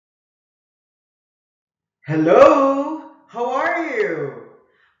Hello, how are you?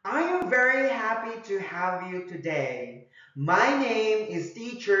 I am very happy to have you today. My name is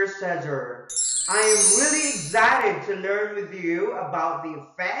Teacher Cesar. I am really excited to learn with you about the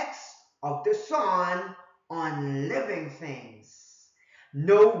effects of the sun on living things.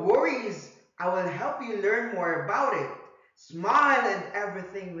 No worries, I will help you learn more about it. Smile and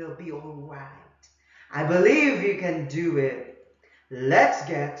everything will be alright. I believe you can do it. Let's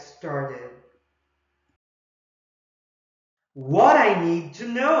get started. What I need to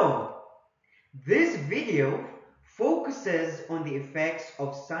know. This video focuses on the effects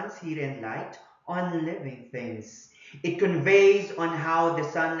of sun's heat and light on living things. It conveys on how the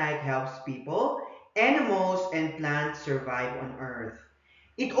sunlight helps people, animals, and plants survive on Earth.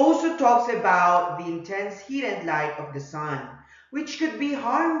 It also talks about the intense heat and light of the sun, which could be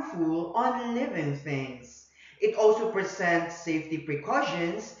harmful on living things. It also presents safety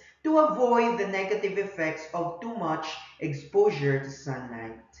precautions to avoid the negative effects of too much exposure to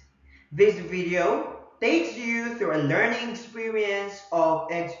sunlight. This video takes you through a learning experience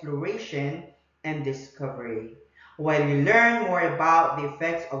of exploration and discovery, while you learn more about the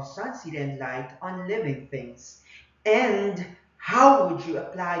effects of sunset and light on living things, and how would you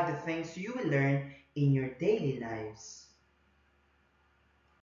apply the things you learn in your daily lives.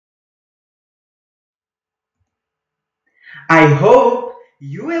 I hope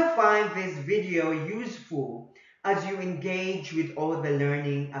you will find this video useful as you engage with all the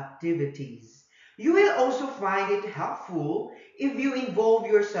learning activities. You will also find it helpful if you involve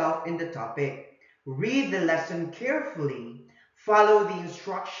yourself in the topic. Read the lesson carefully, follow the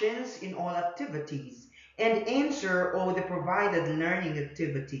instructions in all activities, and answer all the provided learning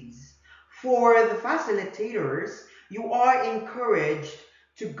activities. For the facilitators, you are encouraged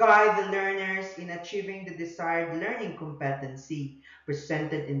to guide the learners in achieving the desired learning competency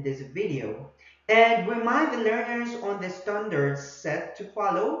presented in this video, and remind the learners on the standards set to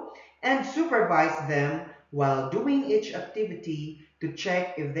follow and supervise them while doing each activity to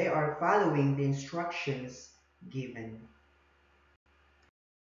check if they are following the instructions given.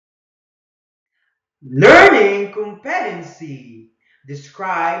 Learning competency.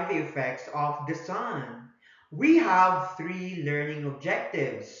 Describe the effects of the sun. We have three learning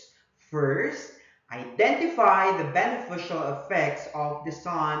objectives. First, identify the beneficial effects of the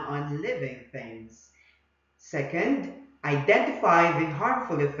sun on living things. Second, identify the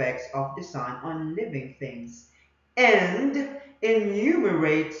harmful effects of the sun on living things. And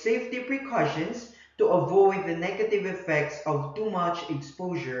enumerate safety precautions to avoid the negative effects of too much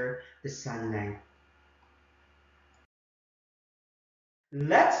exposure to sunlight.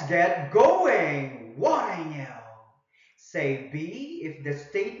 Let's get going! What I know! Say B if the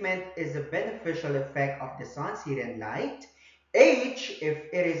statement is a beneficial effect of the sun's heat and light, H if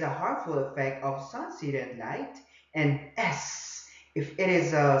it is a harmful effect of sun's heat and light, and S if it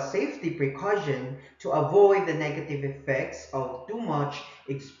is a safety precaution to avoid the negative effects of too much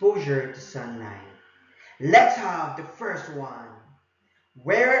exposure to sunlight. Let's have the first one.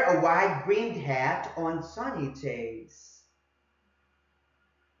 Wear a wide-brimmed hat on sunny days.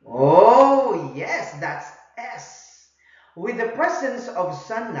 Oh, yes, that's S. With the presence of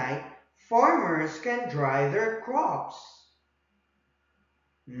sunlight, farmers can dry their crops.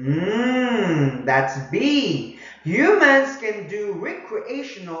 That's B. Humans can do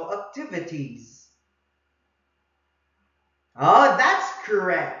recreational activities. Oh, that's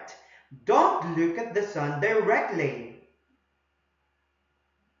correct. Don't look at the sun directly.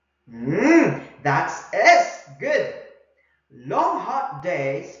 That's S. Good. Long hot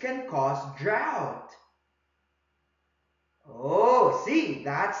days can cause drought. Oh, see,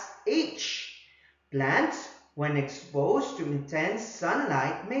 that's H. Plants, when exposed to intense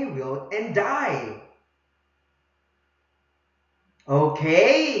sunlight, may wilt and die.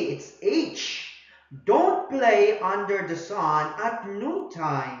 Okay, it's H. Don't play under the sun at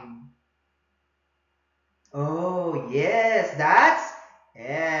noontime. Oh, yes, that's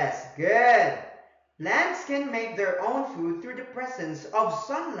S. Good. Plants can make their own food through the presence of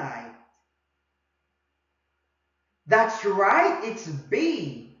sunlight. That's right, it's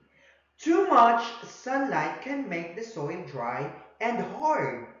B. Too much sunlight can make the soil dry and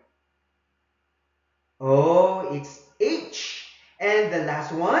hard. Oh, it's H. And the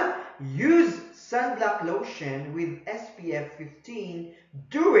last one, use sunblock lotion with SPF 15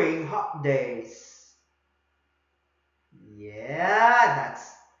 during hot days. Yeah,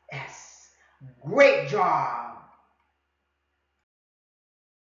 that's S. Great job.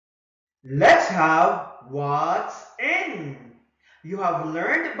 Let's have what's in. You have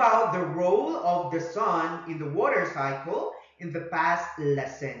learned about the role of the sun in the water cycle in the past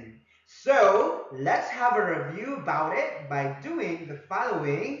lesson. So let's have a review about it by doing the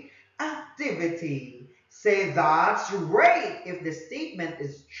following activity. Say that's right if the statement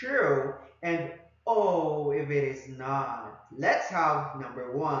is true and oh if it is not. Let's have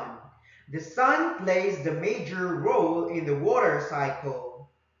number one. The sun plays the major role in the water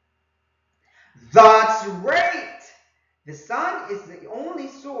cycle. That's right! The sun is the only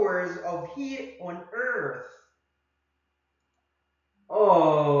source of heat on Earth.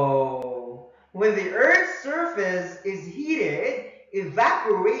 Oh, when the Earth's surface is heated,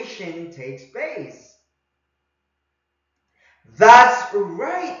 evaporation takes place. That's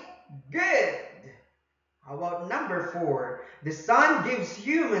right! Good! How about number four? The sun gives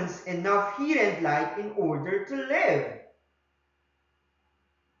humans enough heat and light in order to live.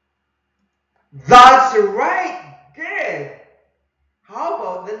 That's right! Good! How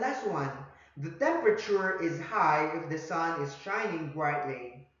about the last one? The temperature is high if the sun is shining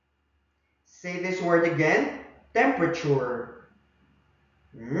brightly. Say this word again. Temperature.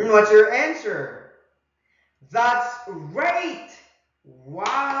 What's your answer? That's right!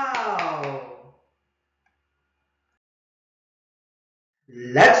 Wow!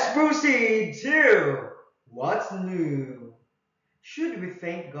 Let's proceed to what's new. Should we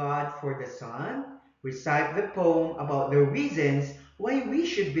thank God for the sun? Recite the poem about the reasons why we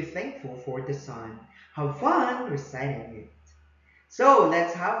should be thankful for the sun. Have fun reciting it. So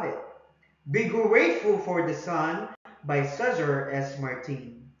let's have it. Be grateful for the sun by Cesar S.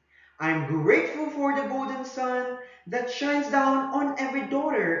 Martin. I'm grateful for the golden sun that shines down on every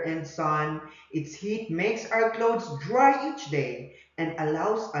daughter and son. Its heat makes our clothes dry each day and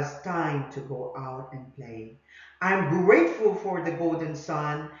allows us time to go out and play. I'm grateful for the golden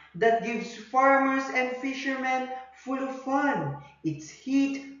sun that gives farmers and fishermen full of fun. Its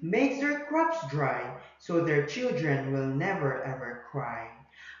heat makes their crops dry so their children will never ever cry.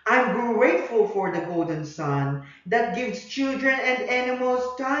 I'm grateful for the golden sun that gives children and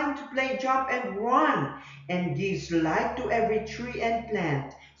animals time to play, jump, and run, and gives light to every tree and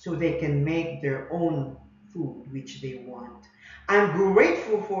plant so they can make their own food which they want. I'm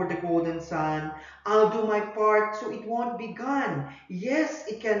grateful for the golden sun. I'll do my part so it won't be gone. Yes,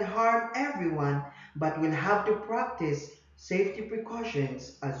 it can harm everyone, but we'll have to practice safety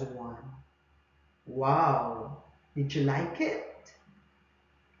precautions as one. Wow, did you like it?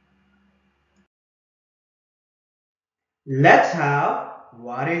 Let's have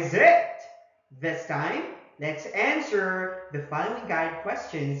what is it? This time, let's answer the following guide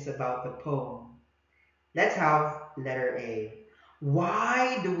questions about the poem. Let's have letter A.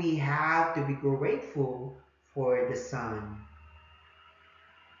 Why do we have to be grateful for the sun?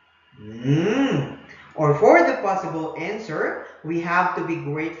 Or for the possible answer, we have to be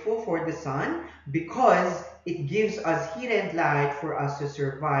grateful for the sun because it gives us heat and light for us to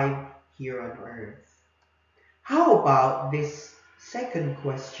survive here on Earth. How about this second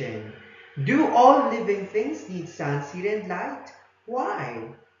question? Do all living things need sun's heat and light? Why?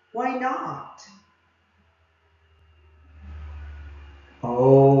 Why not?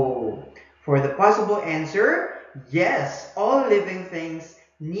 Oh, for the possible answer, yes, all living things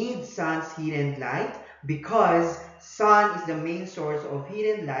need sun's heat and light because sun is the main source of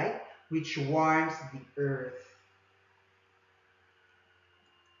heat and light which warms the earth.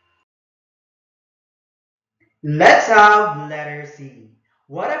 Let's have letter C.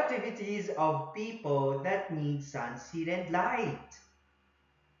 What activities of people that need sun's heat and light?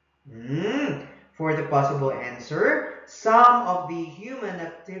 For the possible answer, some of the human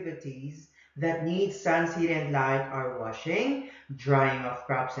activities that need sun's heat and light are washing, drying of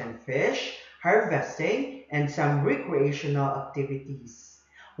crops and fish, harvesting, and some recreational activities.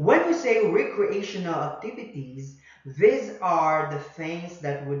 When we say recreational activities, these are the things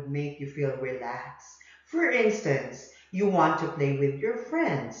that would make you feel relaxed. For instance, you want to play with your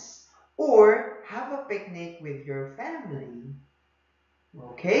friends or have a picnic with your family.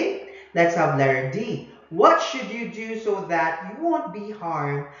 Okay, let's have letter D. What should you do so that you won't be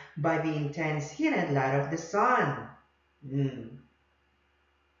harmed by the intense heat and light of the sun? Mm.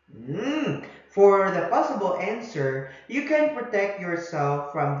 For the possible answer, you can protect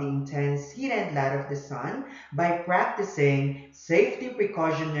yourself from the intense heat and light of the sun by practicing safety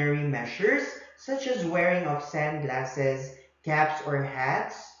precautionary measures such as wearing of sunglasses, caps or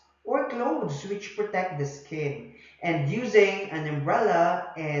hats, or clothes which protect the skin, and using an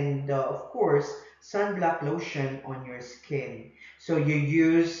umbrella and, of course, sunblock lotion on your skin. So you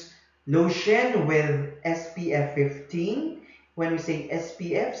use lotion with SPF 15 when we say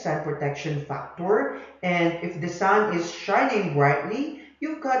SPF, sun protection factor, and if the sun is shining brightly,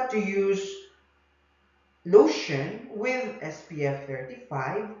 you've got to use lotion with SPF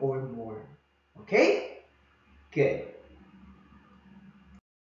 35 or more. Okay? Good.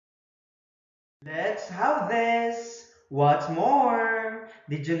 Let's have this. What's more?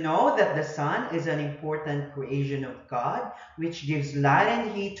 Did you know that the sun is an important creation of God, which gives light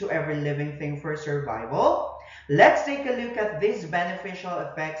and heat to every living thing for survival? Let's take a look at these beneficial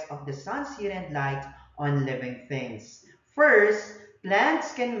effects of the sun's heat and light on living things. First,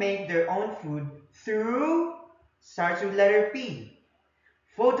 plants can make their own food through, starts with letter P,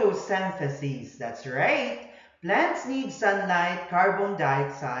 photosynthesis. That's right. Plants need sunlight, carbon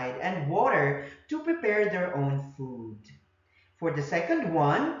dioxide, and water to prepare their own food. For the second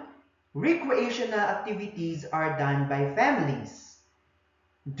one, recreational activities are done by families.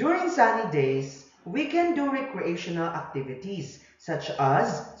 During sunny days, we can do recreational activities such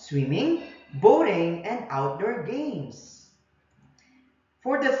as swimming, boating, and outdoor games.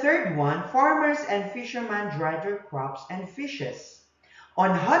 For the third one, farmers and fishermen dry their crops and fishes. On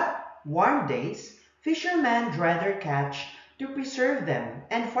hot, warm days, fishermen dry their catch to preserve them,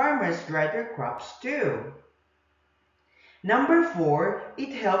 and farmers dry their crops too. Number 4, it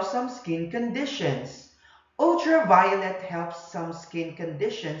helps some skin conditions. Ultraviolet helps some skin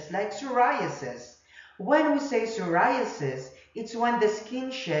conditions like psoriasis. When we say psoriasis, it's when the skin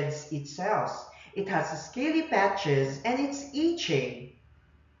sheds its cells. It has scaly patches and it's itchy.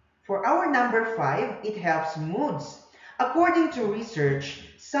 For our number 5, it helps moods. According to research,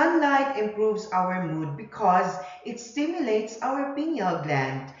 sunlight improves our mood because it stimulates our pineal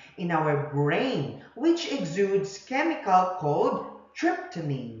gland in our brain, which exudes chemical called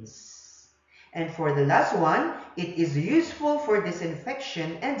tryptamines. And for the last one, it is useful for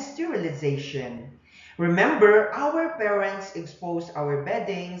disinfection and sterilization. Remember, our parents exposed our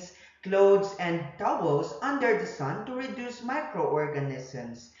beddings, clothes, and towels under the sun to reduce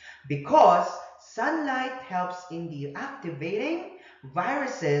microorganisms because sunlight helps in deactivating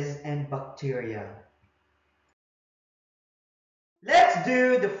viruses and bacteria. Let's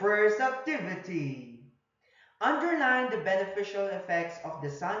do the first activity. Underline the beneficial effects of the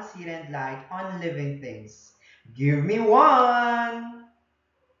sun's heat and light on living things. Give me one.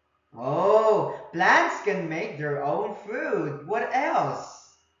 Oh, plants can make their own food. What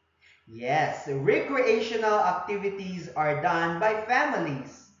else? Yes, recreational activities are done by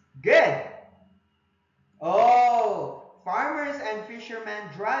families. Good. Oh, farmers and fishermen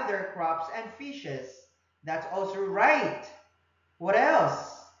dry their crops and fishes. That's also right. What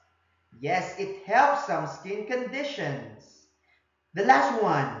else? Yes, it helps some skin conditions. The last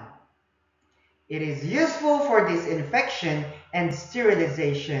one. It is useful for disinfection and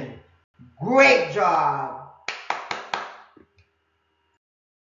sterilization. Great job!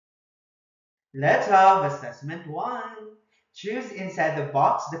 Let's have assessment 1. Choose inside the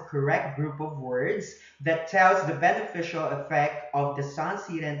box the correct group of words that tells the beneficial effect of the sun's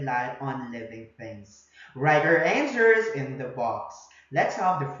heat and light on living things. Write your answers in the box. Let's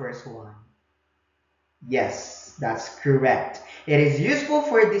have the first one. Yes, that's correct. It is useful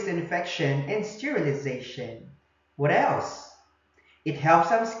for disinfection and sterilization. What else? It helps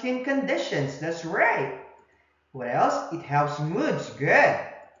some skin conditions. That's right. What else? It helps moods. Good.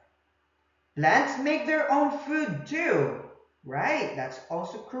 Plants make their own food too. Right, that's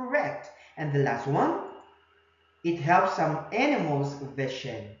also correct. And the last one, it helps some animals'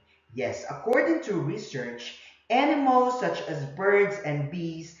 vision. Yes, according to research, animals such as birds and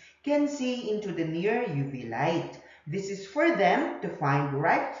bees can see into the near UV light. This is for them to find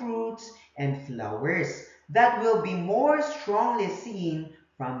ripe fruits and flowers that will be more strongly seen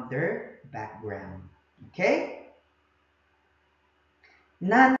from their background. Okay?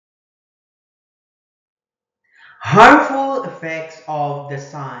 None harmful effects of the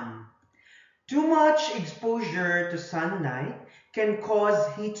sun. Too much exposure to sunlight can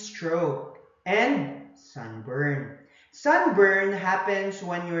cause heat stroke and sunburn. Sunburn happens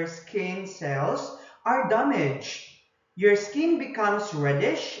when your skin cells are damaged. Your skin becomes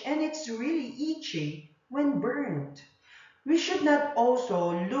reddish and it's really itchy when burnt. We should not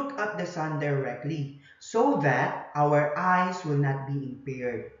also look at the sun directly so that our eyes will not be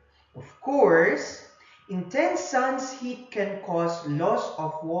impaired. Of course, intense sun's heat can cause loss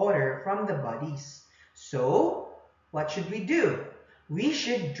of water from the bodies. So, what should we do? We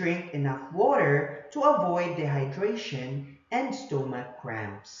should drink enough water to avoid dehydration and stomach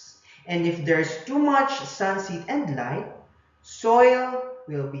cramps. And if there's too much sunset and light, soil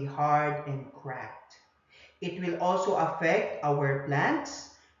will be hard and cracked. It will also affect our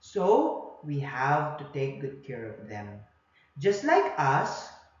plants, so we have to take good care of them. Just like us,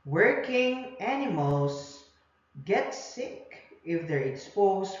 working animals get sick if they're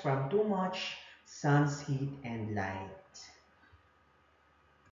exposed from too much sun's heat and light.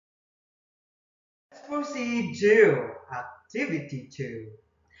 Let's proceed to activity 2.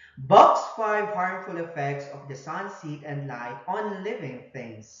 Box 5 harmful effects of the sun's heat and light on living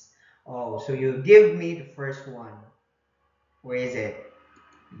things. Oh, so you give me the first one. Where is it?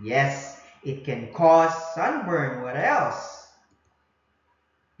 Yes, it can cause sunburn. What else?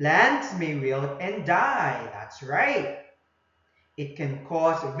 Plants may wilt and die. That's right. It can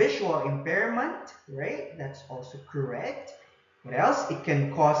cause visual impairment, right? That's also correct. What else? It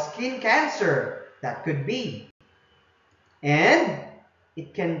can cause skin cancer. That could be. And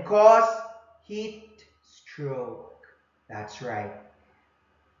it can cause heat stroke. That's right.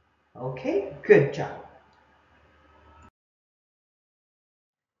 Okay, good job.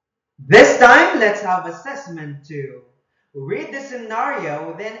 This time, let's have assessment 2. Read the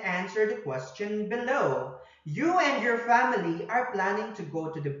scenario, then answer the question below. You and your family are planning to go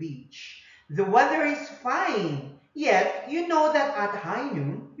to the beach. The weather is fine, yet you know that at high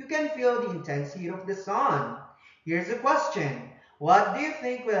noon, you can feel the intense heat of the sun. Here's a question. What do you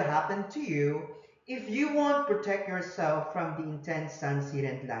think will happen to you if you won't protect yourself from the intense sun's heat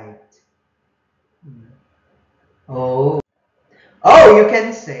and light? Oh, you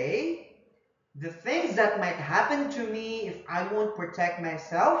can say, the things that might happen to me if I won't protect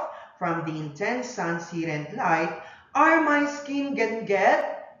myself from the intense sun's heat and light are my skin can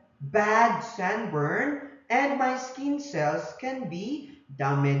get bad sunburn and my skin cells can be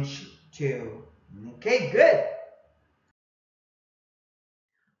damaged too. Okay, good.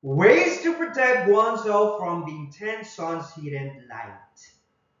 Ways to protect oneself from the intense sun's heat and light.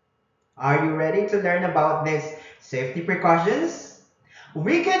 Are you ready to learn about these safety precautions?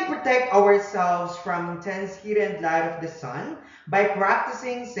 We can protect ourselves from intense heat and light of the sun by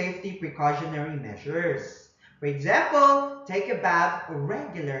practicing safety precautionary measures. For example, take a bath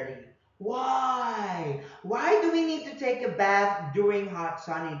regularly. Why? Why do we need to take a bath during hot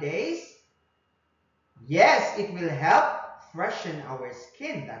sunny days? Yes, it will help freshen our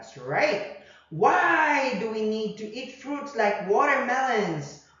skin. That's right. Why do we need to eat fruits like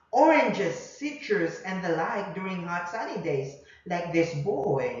watermelons, oranges, citrus, and the like during hot sunny days, like this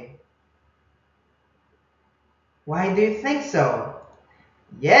boy? Why do you think so?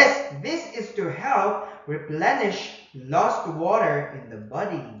 Yes, this is to help replenish lost water in the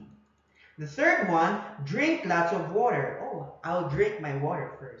body. The third one, drink lots of water. Oh, I'll drink my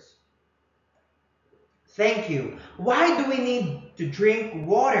water first. Thank you. Why do we need to drink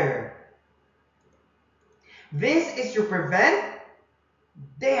water? This is to prevent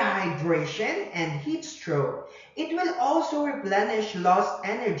dehydration and heat stroke. It will also replenish lost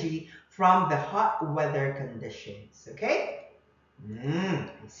energy from the hot weather conditions. Okay? I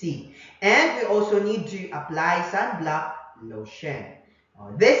see. And we also need to apply sunblock lotion.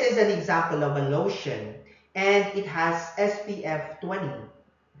 This is an example of a lotion and it has SPF 20,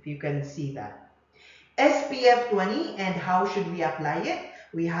 if you can see that. SPF 20, and how should we apply it?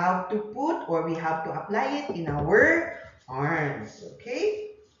 We have to apply it in our arms,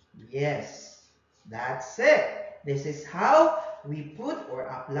 okay? Yes, that's it. This is how we put or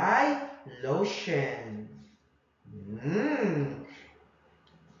apply lotion.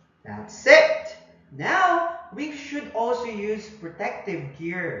 That's it. Now, we should also use protective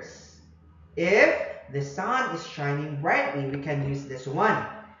gears. If the sun is shining brightly, we can use this one.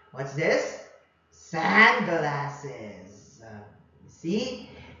 What's this? Sunglasses. See?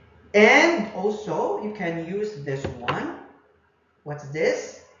 And also, you can use this one. What's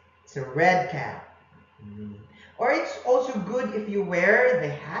this? It's a red cap. Or it's also good if you wear the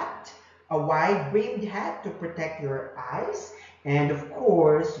hat, a wide-brimmed hat to protect your eyes and, of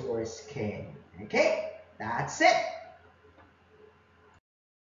course, your skin. Okay? That's it.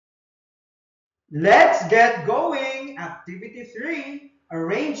 Let's get going! Activity 3.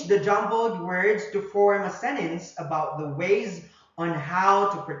 Arrange the jumbled words to form a sentence about the ways on how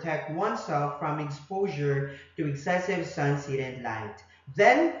to protect oneself from exposure to excessive sun's heat and light.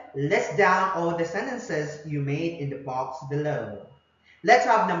 Then, list down all the sentences you made in the box below. Let's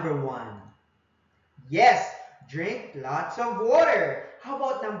have number 1. Yes, drink lots of water. How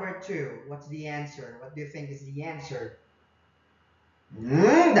about number 2? What's the answer? What do you think is the answer?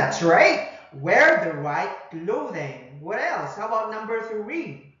 That's right. Wear the right clothing. What else? How about number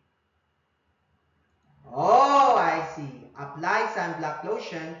 3? Oh, I see. Apply sunblock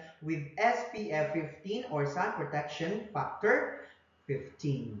lotion with SPF 15 or sun protection factor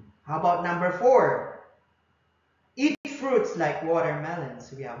 15. How about number 4? Eat fruits like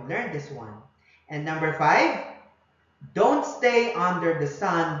watermelons. We have learned this one. And number 5, don't stay under the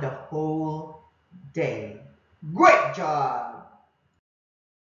sun the whole day. Great job!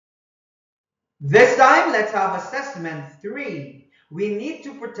 This time, let's have assessment 3. We need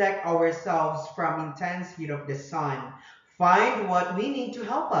to protect ourselves from intense heat of the sun. Find what we need to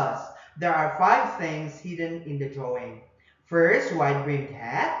help us. There are 5 things hidden in the drawing. First, wide-brimmed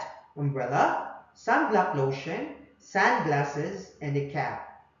hat, umbrella, sunblock lotion, sunglasses, and a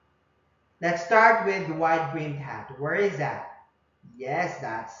cap. Let's start with the wide-brimmed hat. Where is that? Yes,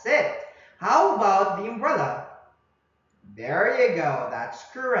 that's it. How about the umbrella? There you go, that's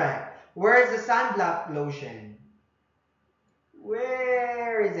correct. Where's the sunblock lotion?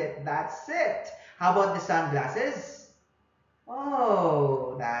 Where is it? That's it. How about the sunglasses?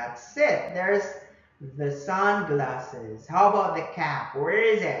 Oh, that's it. There's the sunglasses. How about the cap? Where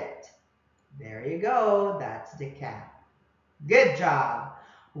is it? There you go, that's the cap. Good job.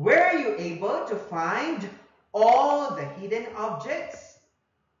 Were you able to find all the hidden objects?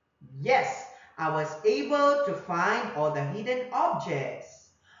 Yes, I was able to find all the hidden objects.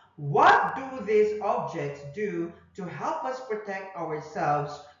 What do these objects do to help us protect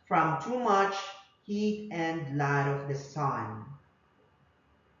ourselves from too much heat and light of the sun?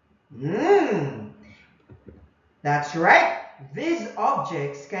 That's right. These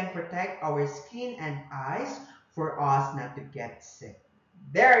objects can protect our skin and eyes for us not to get sick.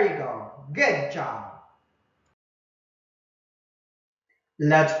 There you go. Good job.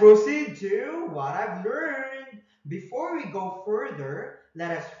 Let's proceed to what I've learned. Before we go further,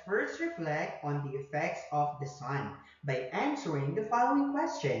 let us first reflect on the effects of the sun by answering the following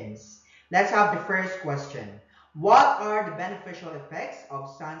questions. Let's have the first question. What are the beneficial effects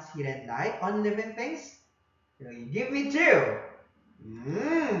of sun's heat and light on living things? Give me two.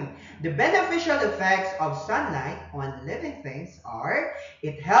 The beneficial effects of sunlight on living things are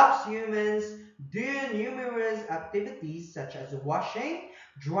it helps humans do numerous activities such as washing,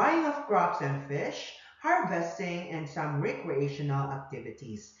 drying of crops and fish, harvesting, and some recreational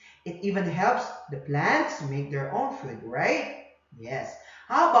activities. It even helps the plants make their own food, right? Yes.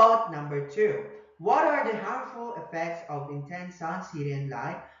 How about number two? What are the harmful effects of intense sun's heat and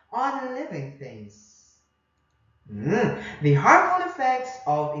light on living things? The harmful effects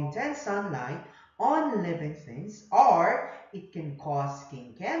of intense sunlight on living things are it can cause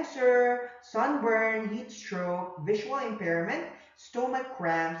skin cancer, sunburn, heat stroke, visual impairment, stomach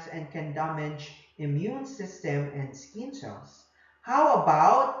cramps, and can damage immune system and skin cells. How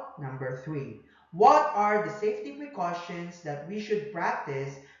about number three? What are the safety precautions that we should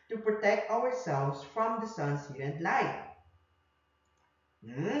practice to protect ourselves from the sun's heat and light?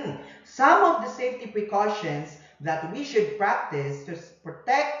 Some of the safety precautions that we should practice to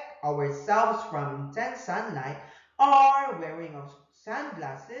protect ourselves from intense sunlight are wearing of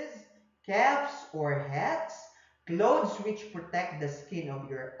sunglasses, caps or hats, clothes which protect the skin of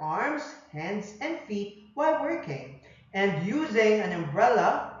your arms, hands, and feet while working, and using an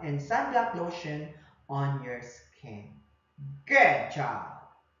umbrella and sunblock lotion on your skin. Good job!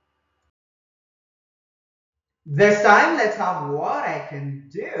 This time, let's have what I can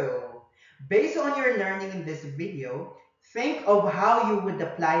do. Based on your learning in this video, think of how you would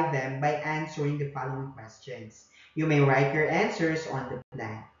apply them by answering the following questions. You may write your answers on the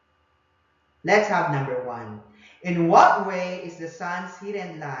blank. Let's have number one. In what way is the sun's heat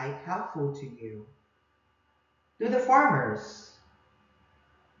and light helpful to you? To the farmers.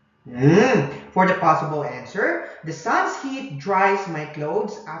 For the possible answer, the sun's heat dries my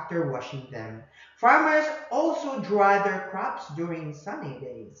clothes after washing them. Farmers also dry their crops during sunny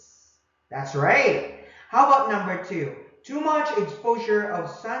days. That's right. How about number two? Too much exposure of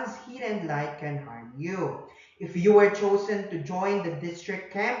sun's heat and light can harm you. If you were chosen to join the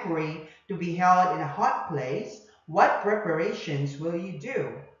district camporee to be held in a hot place, what preparations will you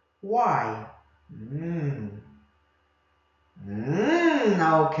do? Why?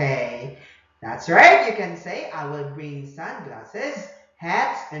 Okay. That's right. You can say, I will bring sunglasses,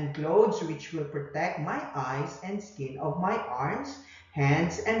 hats, and clothes which will protect my eyes and skin of my arms,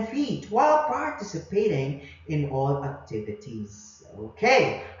 hands, and feet while participating in all activities.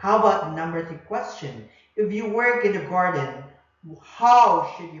 Okay. How about number three question? If you work in the garden,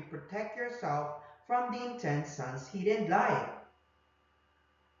 how should you protect yourself from the intense sun's heat and light?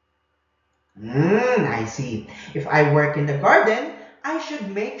 I see. If I work in the garden, I should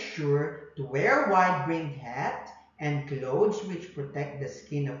make sure to wear wide-brimmed hat and clothes which protect the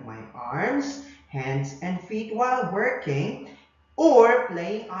skin of my arms, hands, and feet while working or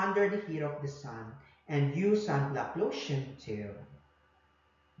playing under the heat of the sun, and use sunblock lotion too.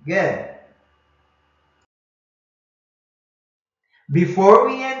 Good. Before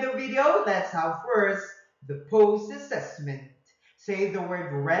we end the video, let's have first the post assessment. Say the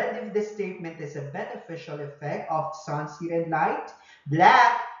word red if the statement is a beneficial effect of sun's heat and light,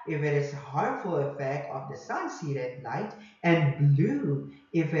 black if it is a harmful effect of the sun's heated light, and blue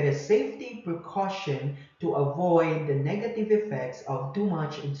if it is safety precaution to avoid the negative effects of too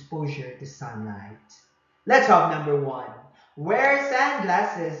much exposure to sunlight. Let's have number 1. Wear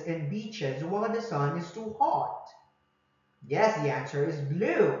sunglasses in beaches while the sun is too hot. Yes, the answer is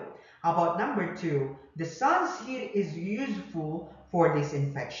blue. How about number 2? The sun's heat is useful for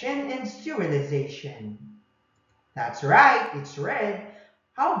disinfection and sterilization. That's right, it's red.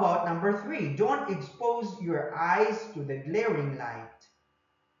 How about number 3? Don't expose your eyes to the glaring light.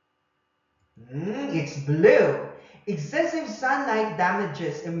 It's blue. Excessive sunlight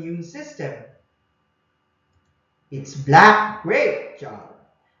damages immune system. It's black. Great job.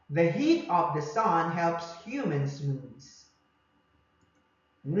 The heat of the sun helps humans move.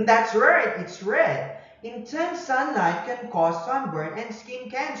 That's right, it's red. Intense sunlight can cause sunburn and skin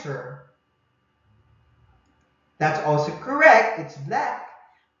cancer. That's also correct, it's black.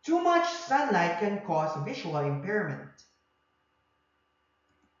 Too much sunlight can cause visual impairment.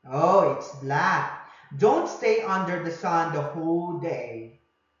 Oh, it's black. Don't stay under the sun the whole day.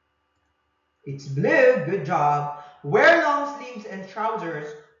 It's blue, good job. Wear long sleeves and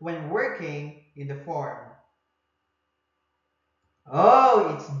trousers when working in the farm.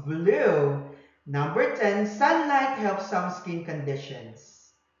 Oh, it's blue. Number 10, sunlight helps some skin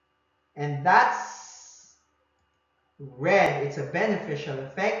conditions. And that's red. It's a beneficial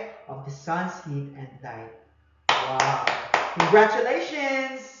effect of the sun's heat and light. Wow.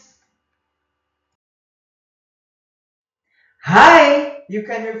 Congratulations! Hi! You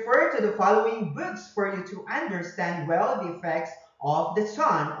can refer to the following books for you to understand well the effects of the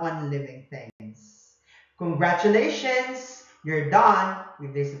sun on living things. Congratulations! You're done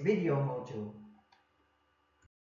with this video module.